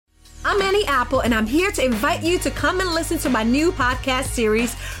I'm Annie Apple, and I'm here to invite you to come and listen to my new podcast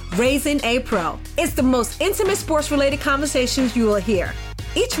series, Raising a Pro. It's the most intimate sports-related conversations you will hear.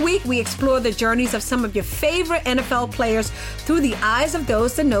 Each week, we explore the journeys of some of your favorite NFL players through the eyes of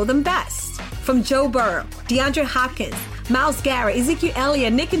those that know them best. From Joe Burrow, DeAndre Hopkins, Myles Garrett, Ezekiel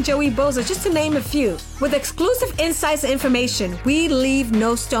Elliott, Nick and Joey Bosa, just to name a few. With exclusive insights and information, we leave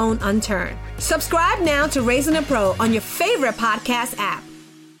no stone unturned. Subscribe now to Raising a Pro on your favorite podcast app.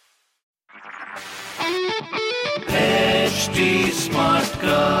 HD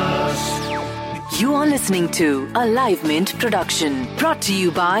Smartcast. You are listening to a Live Mint production brought to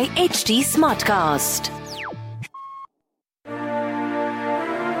you by HD Smartcast.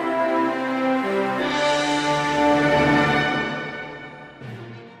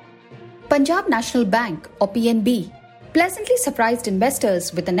 Punjab National Bank, or PNB, pleasantly surprised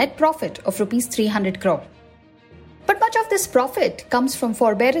investors with a net profit of Rs 300 crore. But much of this profit comes from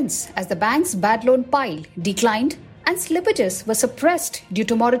forbearance as the bank's bad loan pile declined and slippages were suppressed due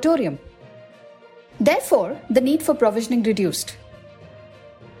to moratorium. Therefore, the need for provisioning reduced.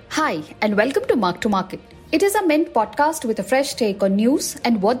 Hi, and welcome to Mark to Market. It is a Mint podcast with a fresh take on news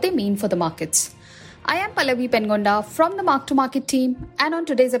and what they mean for the markets. I am Pallavi Pengonda from the Mark to Market team, and on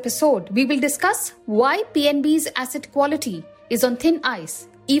today's episode, we will discuss why PNB's asset quality is on thin ice,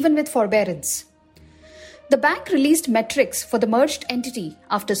 even with forbearance. The bank released metrics for the merged entity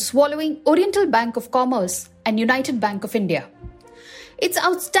after swallowing Oriental Bank of Commerce and United Bank of India. Its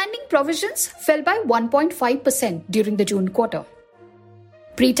outstanding provisions fell by 1.5% during the June quarter.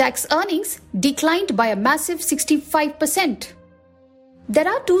 Pre-tax earnings declined by a massive 65%. There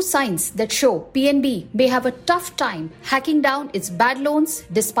are two signs that show PNB may have a tough time hacking down its bad loans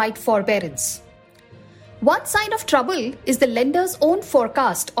despite forbearance. One sign of trouble is the lender's own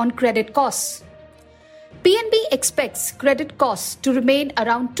forecast on credit costs. PNB expects credit costs to remain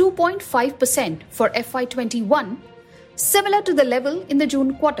around 2.5% for FY21, similar to the level in the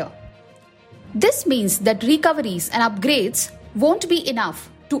June quarter. This means that recoveries and upgrades won't be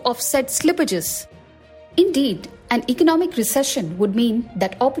enough to offset slippages. Indeed, an economic recession would mean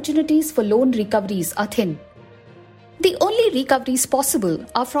that opportunities for loan recoveries are thin. The only recoveries possible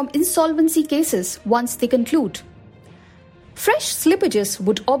are from insolvency cases once they conclude. Fresh slippages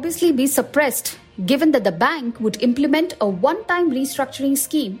would obviously be suppressed given that the bank would implement a one-time restructuring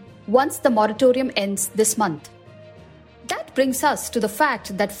scheme once the moratorium ends this month. That brings us to the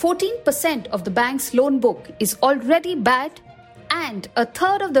fact that 14% of the bank's loan book is already bad and a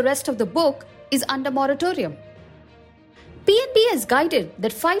third of the rest of the book is under moratorium. PNB has guided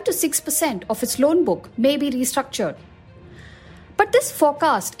that 5 to 6% of its loan book may be restructured. But this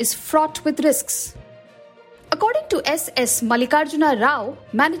forecast is fraught with risks. According to S.S. Mallikarjuna Rao,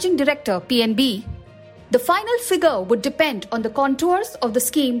 Managing Director, PNB, the final figure would depend on the contours of the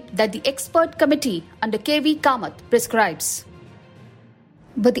scheme that the expert committee under K.V. Kamath prescribes.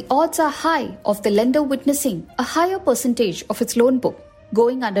 But the odds are high of the lender witnessing a higher percentage of its loan book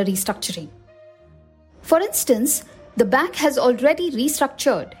going under restructuring. For instance, the bank has already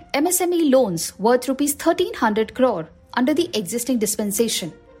restructured MSME loans worth Rs 1,300 crore under the existing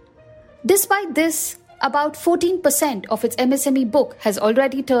dispensation. Despite this, about 14% of its MSME book has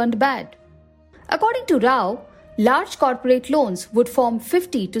already turned bad. According to Rao, large corporate loans would form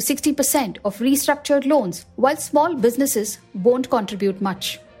 50 to 60% of restructured loans, while small businesses won't contribute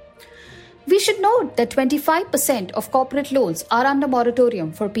much. We should note that 25% of corporate loans are under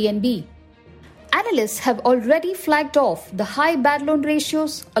moratorium for PNB. Analysts have already flagged off the high bad loan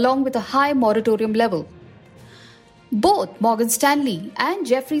ratios along with a high moratorium level. Both Morgan Stanley and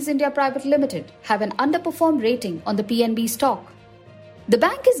Jefferies India Private Limited have an underperformed rating on the PNB stock. The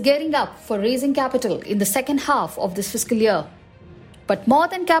bank is gearing up for raising capital in the second half of this fiscal year. But more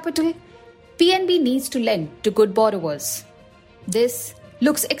than capital, PNB needs to lend to good borrowers. This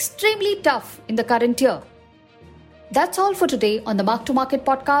looks extremely tough in the current year. That's all for today on the Mark to Market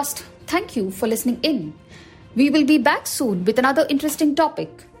podcast. Thank you for listening in. We will be back soon with another interesting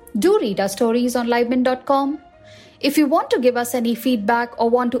topic. Do read our stories on livemint.com. If you want to give us any feedback or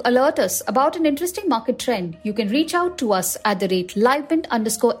want to alert us about an interesting market trend, you can reach out to us at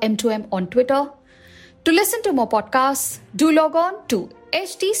 @livemint_M2M on Twitter. To listen to more podcasts, do log on to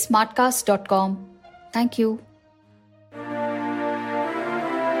hdsmartcast.com. Thank you.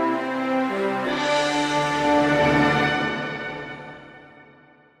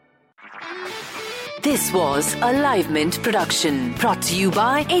 This was a Live Mint production brought to you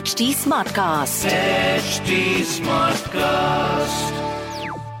by HD Smartcast. HD Smartcast.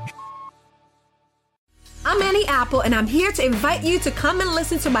 I'm Annie Apple, and I'm here to invite you to come and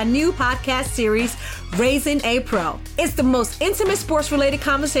listen to my new podcast series, Raising a Pro. It's the most intimate sports-related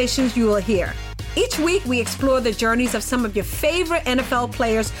conversations you will hear. Each week, we explore the journeys of some of your favorite NFL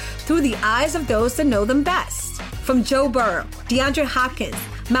players through the eyes of those that know them best. From Joe Burrow, DeAndre Hopkins,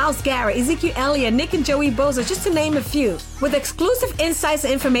 Myles Garrett, Ezekiel Elliott, Nick and Joey Bosa, just to name a few. With exclusive insights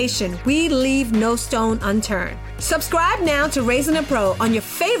and information, we leave no stone unturned. Subscribe now to Raising a Pro on your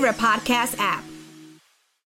favorite podcast app.